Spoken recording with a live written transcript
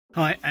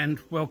Hi and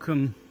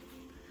welcome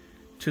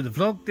to the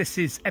vlog. This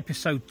is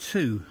episode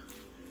 2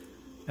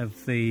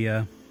 of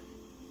the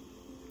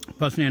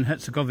Bosnia and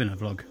Herzegovina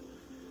vlog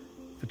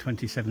for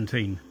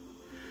 2017,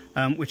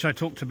 which I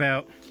talked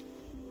about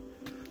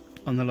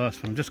on the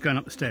last one. I'm just going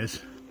up the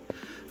stairs.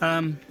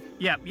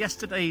 Yeah,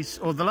 yesterday's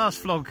or the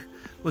last vlog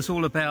was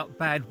all about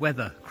bad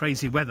weather,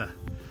 crazy weather,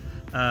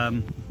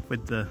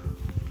 with the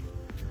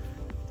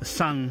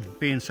sun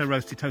being so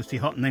roasty toasty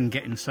hot and then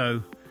getting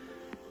so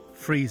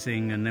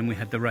freezing, and then we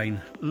had the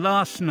rain.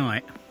 Last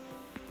night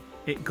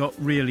it got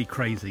really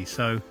crazy,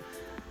 so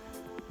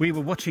we were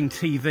watching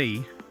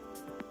TV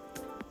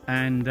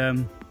and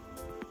then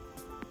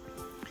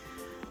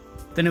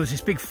there was this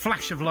big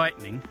flash of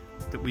lightning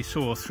that we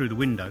saw through the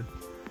window,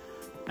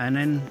 and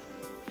then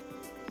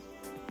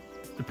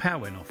the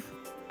power went off.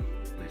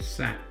 We're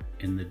sat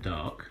in the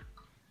dark,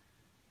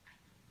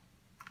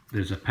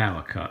 there's a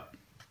power cut,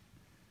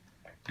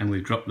 and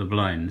we've dropped the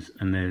blinds,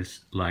 and there's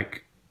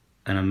like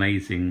an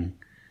amazing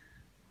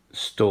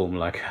storm,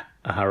 like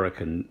a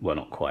hurricane. Well,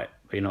 not quite,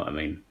 but you know what I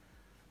mean.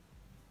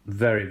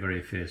 Very,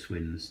 very fierce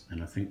winds,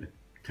 and I think the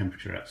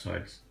temperature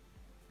outside's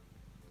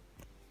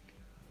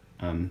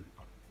gone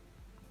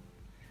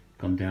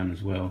down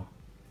as well.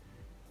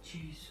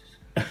 Jesus.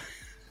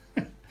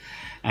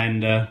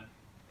 And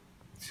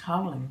it's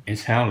howling.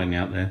 It's howling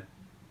out there.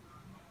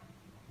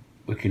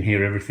 We can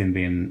hear everything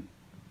being,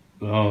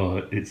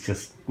 oh, it's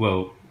just,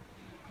 well,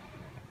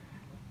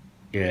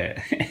 yeah.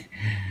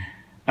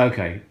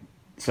 Okay,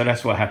 so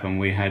that's what happened.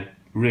 We had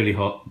really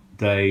hot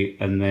day,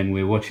 and then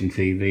we're watching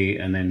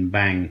TV, and then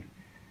bang,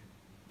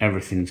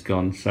 everything's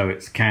gone. So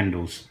it's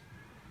candles,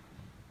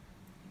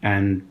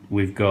 and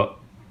we've got,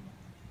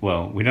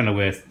 well, we don't know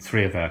where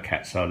 3 of our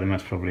cats are. They're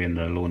most probably in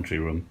the laundry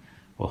room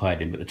or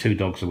hiding, but the 2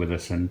 dogs are with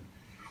us, and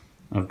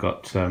I've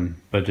got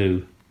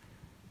Badu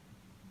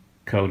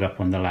curled up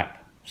on the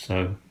lap.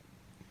 So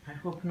I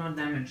hope no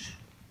damage.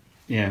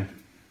 Yeah.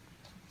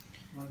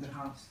 On the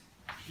house.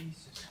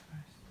 Jesus Christ.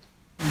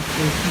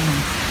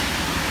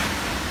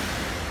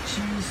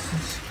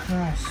 Jesus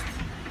Christ.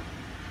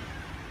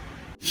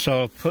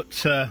 So I'll put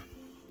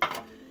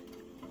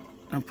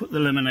the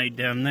lemonade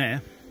down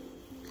there,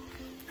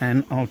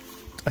 and I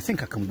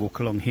think I can walk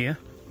along here.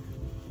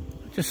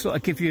 Just thought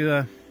I'd give you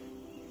a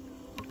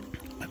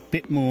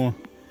bit more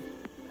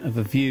of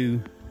a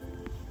view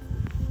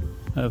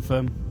of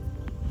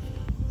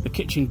the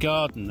kitchen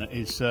garden that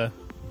is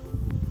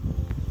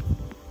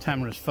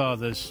Tamara's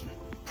father's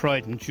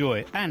pride and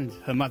joy, and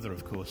her mother,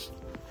 of course.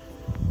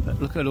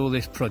 But look at all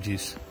this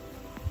produce.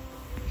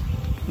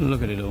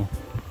 Look at it all.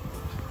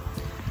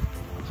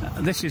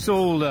 This is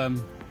all the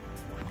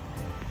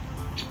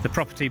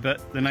property,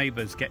 but the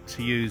neighbours get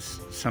to use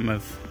some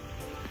of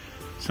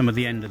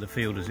the end of the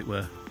field, as it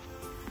were.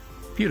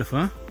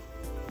 Beautiful, huh?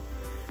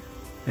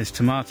 There's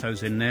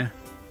tomatoes in there.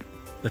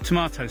 The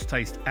tomatoes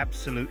taste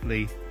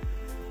absolutely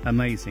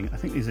amazing. I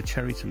think these are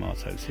cherry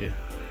tomatoes here.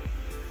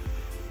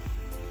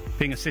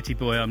 Being a city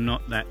boy, I'm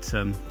not that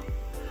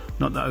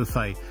au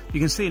fait. You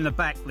can see in the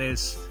back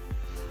there's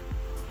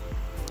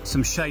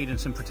some shade and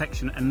some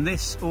protection, and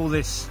all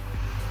this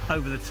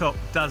over the top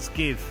does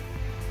give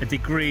a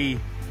degree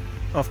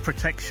of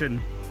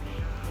protection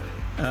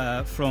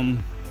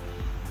from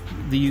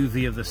the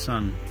UV of the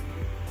sun.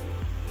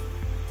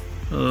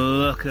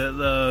 Look at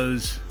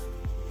those.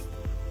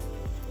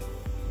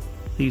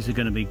 These are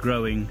going to be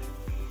growing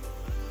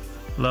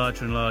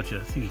larger and larger.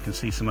 I think you can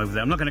see some over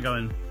there. I'm not going to go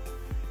and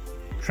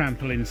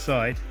trample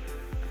inside.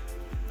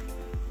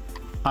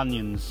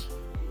 Onions.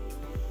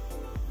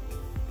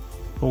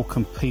 All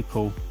can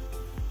people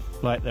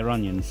like their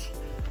onions.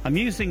 I'm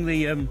using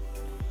the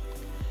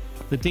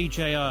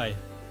DJI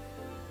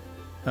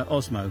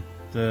Osmo,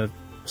 the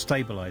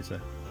stabilizer,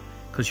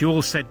 because you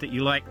all said that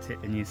you liked it,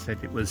 and you said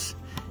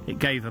it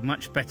gave a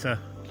much better,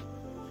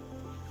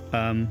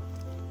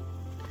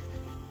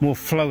 more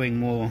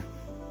flowing,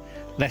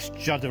 less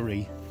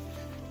juddery.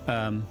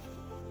 I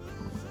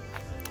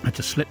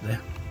just slipped there.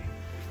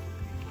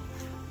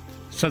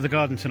 So the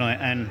garden tonight,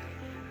 and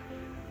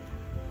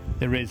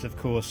there is, of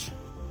course,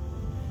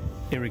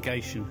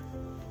 irrigation.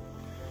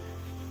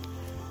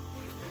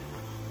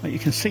 But you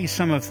can see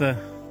some of the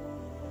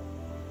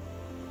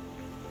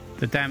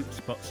damp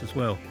spots as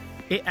well.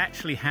 It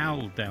actually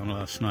howled down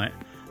last night.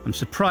 I'm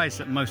surprised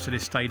that most of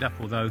this stayed up,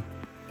 although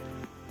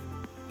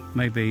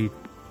maybe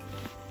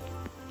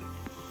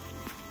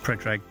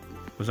Predrag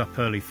was up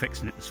early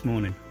fixing it this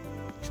morning.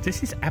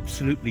 This is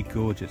absolutely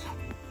gorgeous.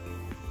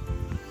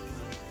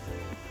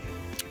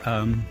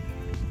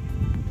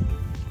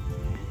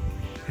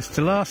 It's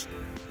the last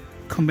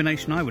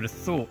combination I would have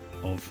thought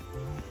of,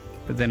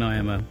 but then I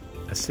am a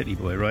city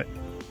boy, right?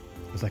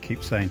 As I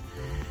keep saying.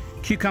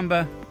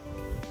 Cucumber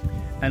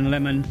and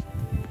lemon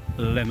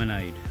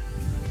lemonade.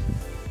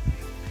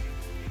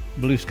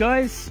 Blue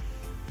skies,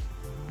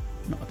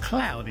 not a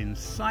cloud in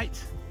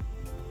sight,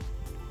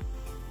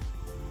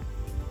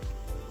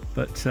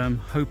 but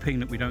hoping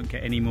that we don't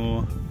get any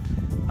more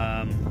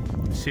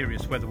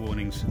serious weather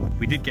warnings.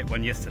 We did get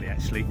one yesterday,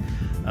 actually.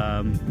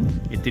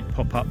 It did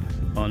pop up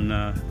on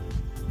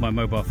my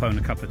mobile phone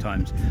a couple of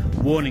times,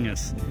 warning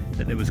us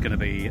that there was going to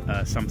be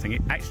something.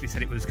 It actually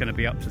said it was going to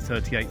be up to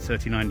 38,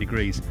 39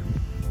 degrees,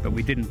 but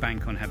we didn't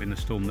bank on having the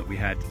storm that we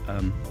had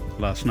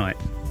last night.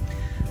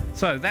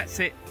 So that's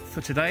it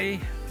for today.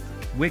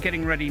 We're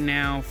getting ready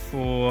now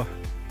for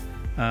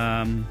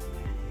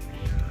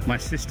my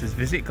sister's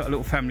visit. Got a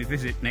little family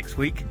visit next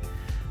week.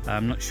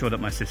 I'm not sure that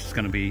my sister's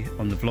going to be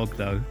on the vlog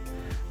though.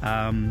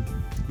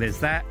 There's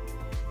that.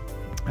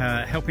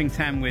 Helping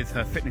Tam with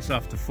her fitness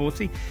after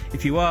 40.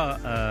 If you are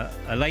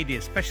a lady,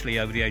 especially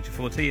over the age of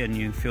 40, and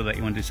you feel that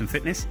you want to do some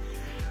fitness,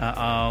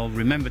 I'll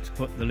remember to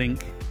put the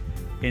link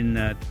in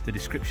the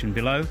description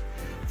below.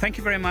 Thank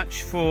you very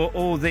much for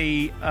all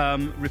the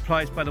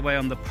replies, by the way,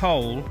 on the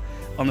poll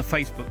on the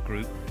Facebook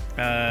group.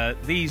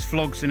 These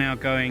vlogs are now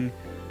going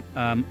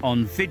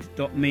on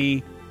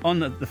vid.me on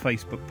the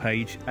Facebook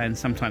page, and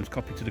sometimes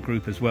copied to the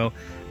group as well,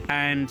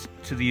 and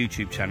to the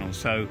YouTube channel.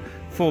 So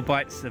 4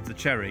 bites of the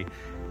cherry.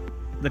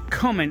 The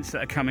comments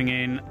that are coming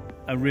in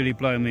are really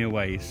blowing me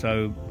away.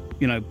 So,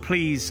 you know,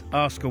 please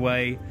ask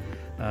away.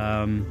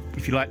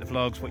 If you like the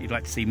vlogs, what you'd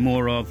like to see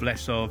more of,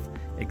 less of,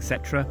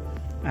 etc.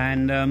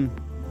 And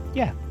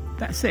yeah,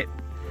 that's it.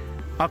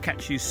 I'll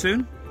catch you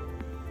soon.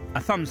 A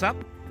thumbs up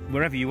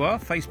wherever you are,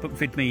 Facebook,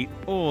 VidMe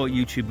or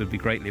YouTube would be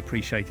greatly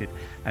appreciated,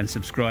 and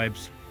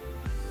subscribes,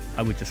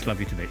 I would just love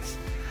you to bits.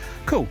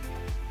 Cool.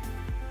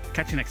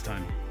 Catch you next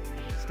time.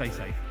 Stay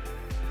safe.